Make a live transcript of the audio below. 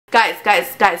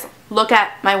Guys, look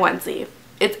at my onesie.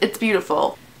 It's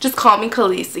beautiful. Just call me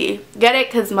Khaleesi. Get it?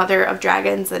 Because mother of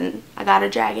dragons and I got a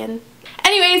dragon.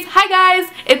 Anyways, hi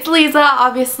guys, it's Lisa.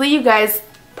 Obviously, you guys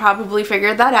probably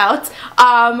figured that out.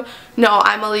 No,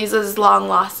 I'm Elisa's long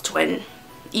lost twin.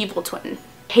 Evil twin.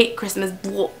 Hate Christmas.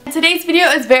 Today's video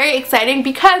is very exciting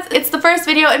because it's the first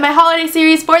video in my holiday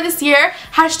series for this year.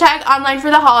 Hashtag online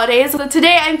for the holidays. So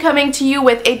today I'm coming to you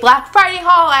with a Black Friday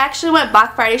haul. I actually went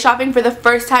Black Friday shopping for the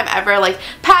first time ever, like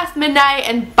past midnight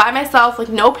and by myself, like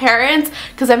no parents,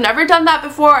 because I've never done that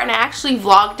before, and I actually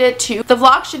vlogged it too. The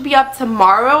vlog should be up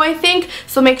tomorrow, I think,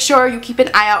 so make sure you keep an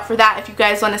eye out for that if you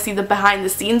guys want to see the behind the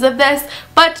scenes of this.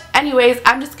 But anyways,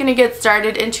 I'm just gonna get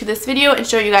started into this video and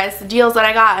show you guys the deals that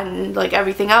I got and like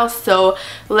everything else, so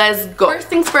let's go. First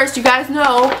things first, you guys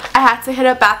know I had to hit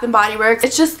up Bath & Body Works.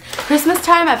 It's just Christmas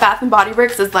time at Bath & Body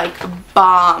Works is like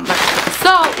bomb.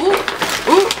 So,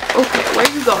 okay, where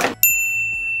are you going?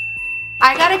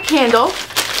 I got a candle.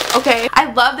 Okay,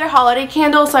 I love their holiday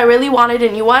candle, so I really wanted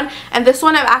a new one, and this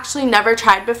one I've actually never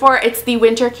tried before. It's the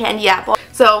winter candy apple.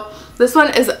 So this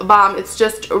one is bomb. It's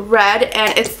just red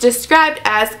and it's described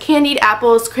as candied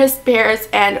apples, crisp pears,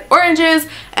 and oranges,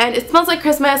 and it smells like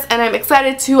Christmas, and I'm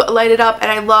excited to light it up,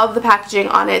 and I love the packaging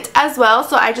on it as well,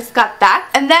 so I just got that.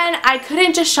 And then I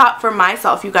couldn't just shop for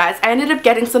myself, you guys. I ended up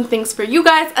getting some things for you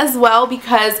guys as well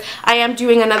because I am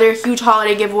doing another huge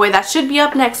holiday giveaway that should be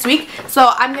up next week,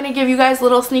 so I'm gonna give you guys a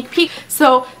little sneak peek.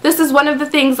 So this is one of the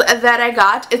things that I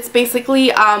got. It's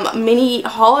basically mini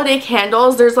holiday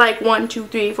candles. There's like 1, 2,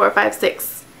 3, 4, 5,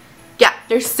 6. Yeah,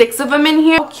 there's 6 of them in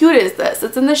here. How cute is this?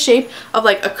 It's in the shape of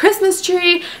like a Christmas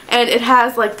tree, and it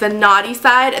has like the naughty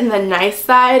side and the nice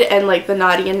side, and like the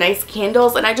naughty and nice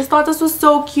candles, and I just thought this was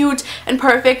so cute and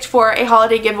perfect for a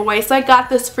holiday giveaway, so I got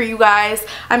this for you guys.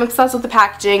 I'm obsessed with the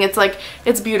packaging.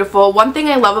 It's beautiful. One thing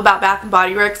I love about Bath &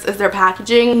 Body Works is their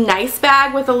packaging. Nice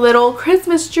bag with a little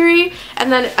Christmas tree,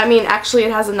 and then, I mean, actually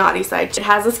it has a naughty side. It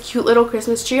has this cute little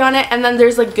Christmas tree on it, and then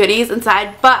there's like goodies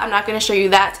inside, but I'm not going to show you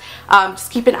that.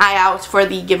 Just keep an eye out for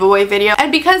the giveaway video.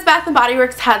 And because Bath & Body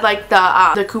Works had like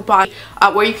the coupon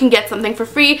where you can get something for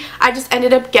free, I just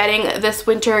ended up getting this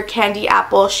winter candy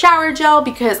apple shower gel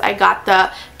because I got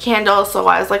the candle, so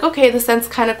I was like, okay, the scent's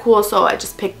kind of cool, so I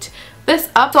just picked this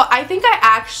up. So I think I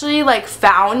actually like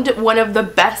found one of the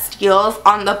best deals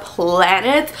on the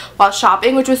planet while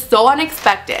shopping, which was so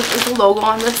unexpected. There's a logo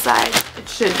on this side. It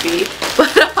should be.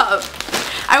 But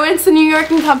I went to New York &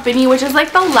 Company, which is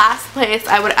like the last place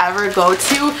I would ever go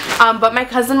to, but my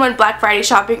cousin went Black Friday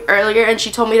shopping earlier and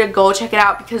she told me to go check it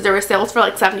out because there were sales for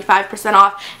like 75%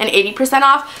 off and 80%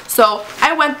 off, so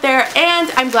I went there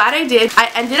and I'm glad I did. I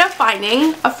ended up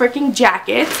finding a freaking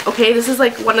jacket. Okay, this is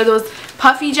like one of those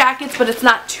puffy jackets, but it's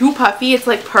not too puffy. It's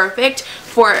like perfect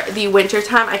for the winter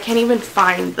time. I can't even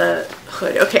find the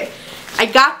hood. Okay, I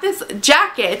got this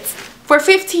jacket for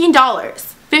 $15.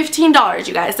 $15,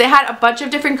 you guys. They had a bunch of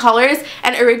different colors,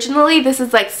 and originally this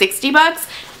is like 60 bucks,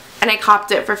 and I copped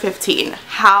it for 15.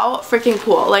 How freaking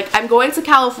cool. Like, I'm going to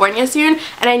California soon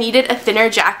and I needed a thinner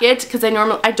jacket because I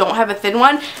don't have a thin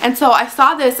one, and so I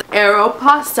saw this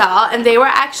Aeropostale and they were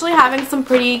actually having some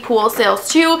pretty cool sales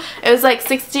too. It was like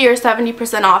 60 or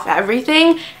 70% off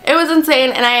everything. It was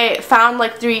insane, and I found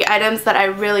like 3 items that I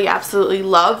really absolutely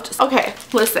loved. Okay,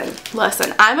 listen.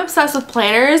 I'm obsessed with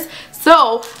planners.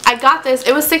 So I got this.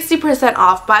 It was 60%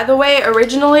 off, by the way.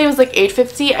 Originally it was like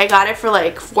 $8.50. I got it for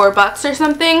like $4 or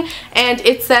something, and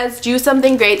it says do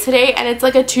something great today, and it's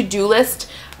like a to-do list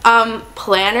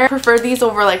planner. I prefer these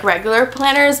over like regular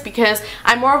planners because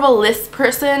I'm more of a list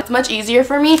person. It's much easier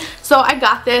for me, so I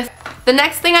got this. The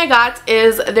next thing I got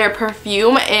is their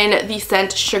perfume in the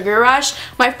scent Sugar Rush.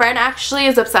 My friend actually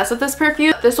is obsessed with this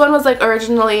perfume. This one was like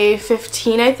originally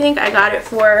 $15, I think. I got it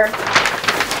for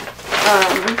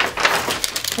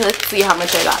let's see how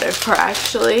much I got it for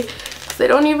actually, because I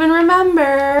don't even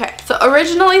remember. Okay, so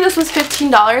originally this was $15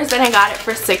 and I got it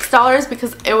for $6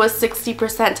 because it was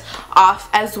 60% off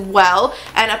as well,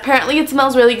 and apparently it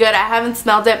smells really good. I haven't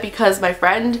smelled it because my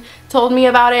friend told me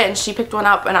about it and she picked one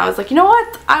up, and I was like, you know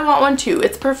what, I want one too.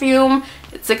 It's perfume,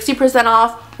 it's 60%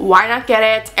 off, why not get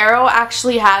it? Aero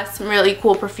actually has some really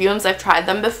cool perfumes. I've tried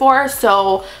them before,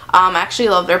 so I actually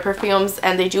love their perfumes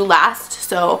and they do last,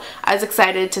 so I was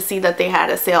excited to see that they had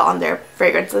a sale on their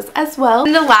fragrances as well.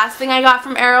 And the last thing I got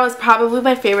from Aero is probably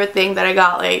my favorite thing that I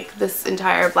got like this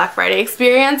entire Black Friday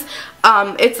experience.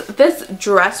 It's this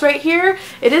dress right here.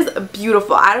 It is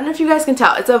beautiful. I don't know if you guys can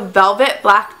tell. It's a velvet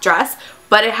black dress,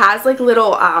 but it has like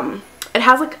little it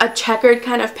has like a checkered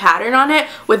kind of pattern on it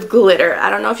with glitter. I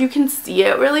don't know if you can see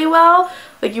it really well,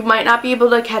 Like, you might not be able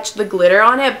to catch the glitter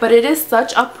on it, but it is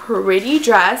such a pretty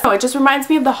dress. Oh, it just reminds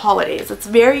me of the holidays. It's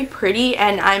very pretty,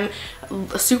 and I'm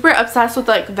super obsessed with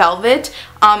like velvet,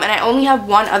 and I only have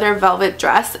one other velvet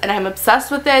dress and I'm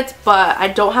obsessed with it, but I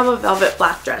don't have a velvet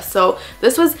black dress, so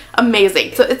this was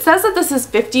amazing. So it says that this is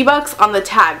 50 bucks on the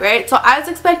tag, right? So I was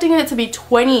expecting it to be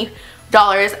 $20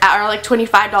 or like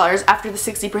 $25 after the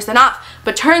 60% off,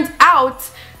 but turns out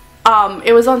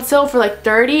it was on sale for like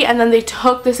 30, and then they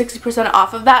took the 60%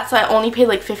 off of that, so I only paid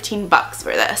like 15 bucks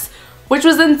for this, which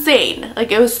was insane.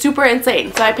 Like, it was super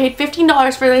insane. So I paid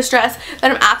 $15 for this dress that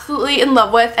I'm absolutely in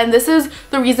love with, and this is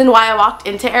the reason why I walked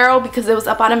into Arrow, because it was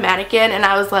up on a mannequin and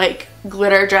I was like,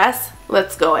 glitter dress,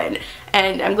 let's go in.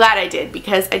 And I'm glad I did,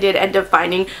 because I did end up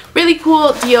finding really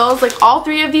cool deals. Like, all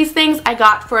three of these things I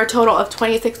got for a total of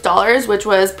 $26, which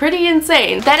was pretty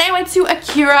insane. Then I went to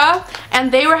Akira, and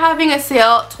they were having a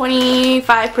sale,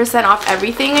 25% off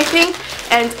everything, I think.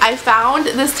 And I found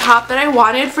this top that I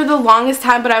wanted for the longest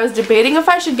time, but I was debating if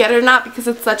I should get it or not because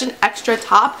it's such an extra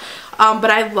top.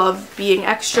 But I love being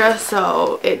extra,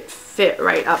 so it fit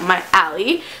right up my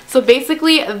alley. So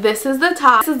basically, this is the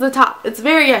top. This is the top. It's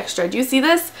very extra. Do you see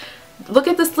this? Look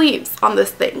at the sleeves on this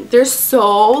thing. They're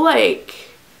so like,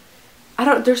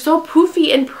 they're so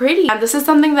poofy and pretty. And this is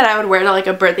something that I would wear to like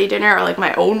a birthday dinner or like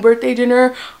my own birthday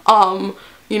dinner.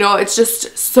 You know, it's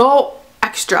just so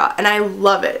extra and I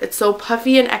love it. It's so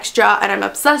puffy and extra and I'm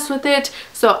obsessed with it,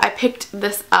 so I picked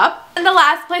this up. And the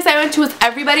last place I went to was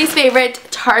everybody's favorite,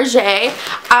 Target.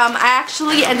 I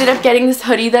actually ended up getting this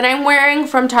hoodie that I'm wearing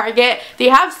from Target. They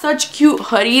have such cute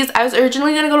hoodies. I was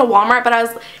originally gonna go to Walmart, but I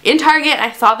was in Target and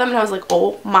I saw them and I was like,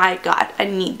 oh my god, I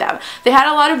need them. They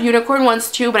had a lot of unicorn ones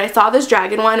too, but I saw this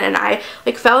dragon one and I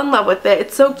like fell in love with it.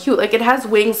 It's so cute. Like, it has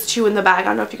wings too in the bag. I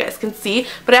don't know if you guys can see,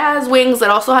 but it has wings. It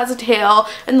also has a tail,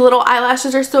 and the little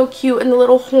eyelashes are so cute, and the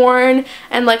little horn,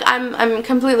 and like I'm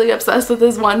completely obsessed with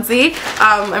this onesie.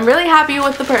 I'm really happy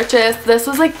with the purchase. This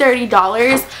was like $30.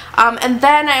 And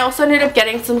then I also ended up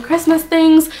getting some Christmas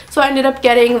things. So I ended up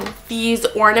getting these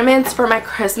ornaments for my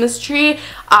Christmas tree,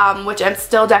 which I'm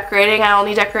still decorating. I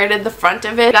only decorated the front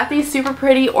of it. Got these super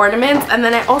pretty ornaments, and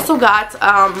then I also got,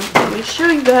 let me show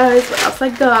you guys what else I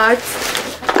got.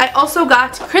 I also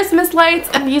got Christmas lights,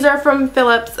 and these are from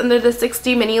Philips, and they're the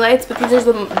 60 mini lights, but these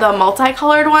are the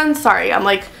multicolored ones. Sorry, I'm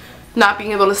like not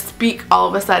being able to speak all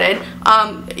of a sudden.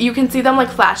 You can see them like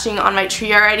flashing on my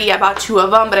tree already. I bought 2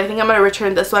 of them, but I think I'm gonna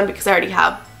return this one because I already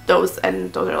have those,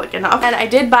 and those are like enough. And I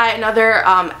did buy another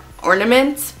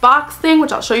ornament box thing,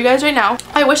 which I'll show you guys right now.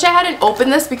 I wish I hadn't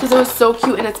opened this because it was so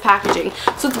cute in its packaging.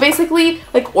 So it's basically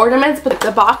like ornaments, but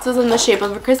the box is in the shape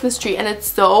of a Christmas tree, and it's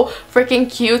so freaking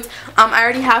cute. I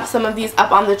already have some of these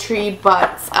up on the tree,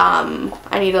 but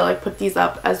I need to like put these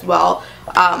up as well.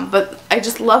 But I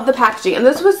just love the packaging, and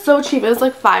this was so cheap. It was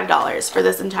like $5 for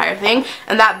this entire thing,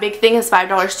 and that big thing is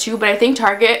 $5 too. But I think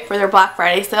Target, for their Black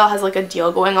Friday sale, has like a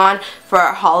deal going on for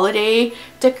our holiday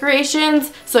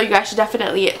decorations, so you guys should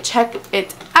definitely check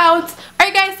it out.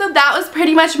 Alright guys, so that was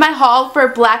pretty much my haul for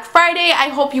Black Friday. I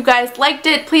hope you guys liked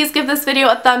it. Please give this video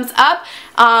a thumbs up.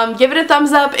 Give it a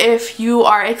thumbs up if you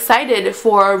are excited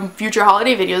for future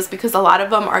holiday videos, because a lot of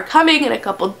them are coming in a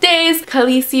couple days.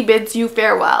 Khaleesi bids you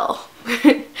farewell.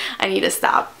 I need to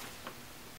stop.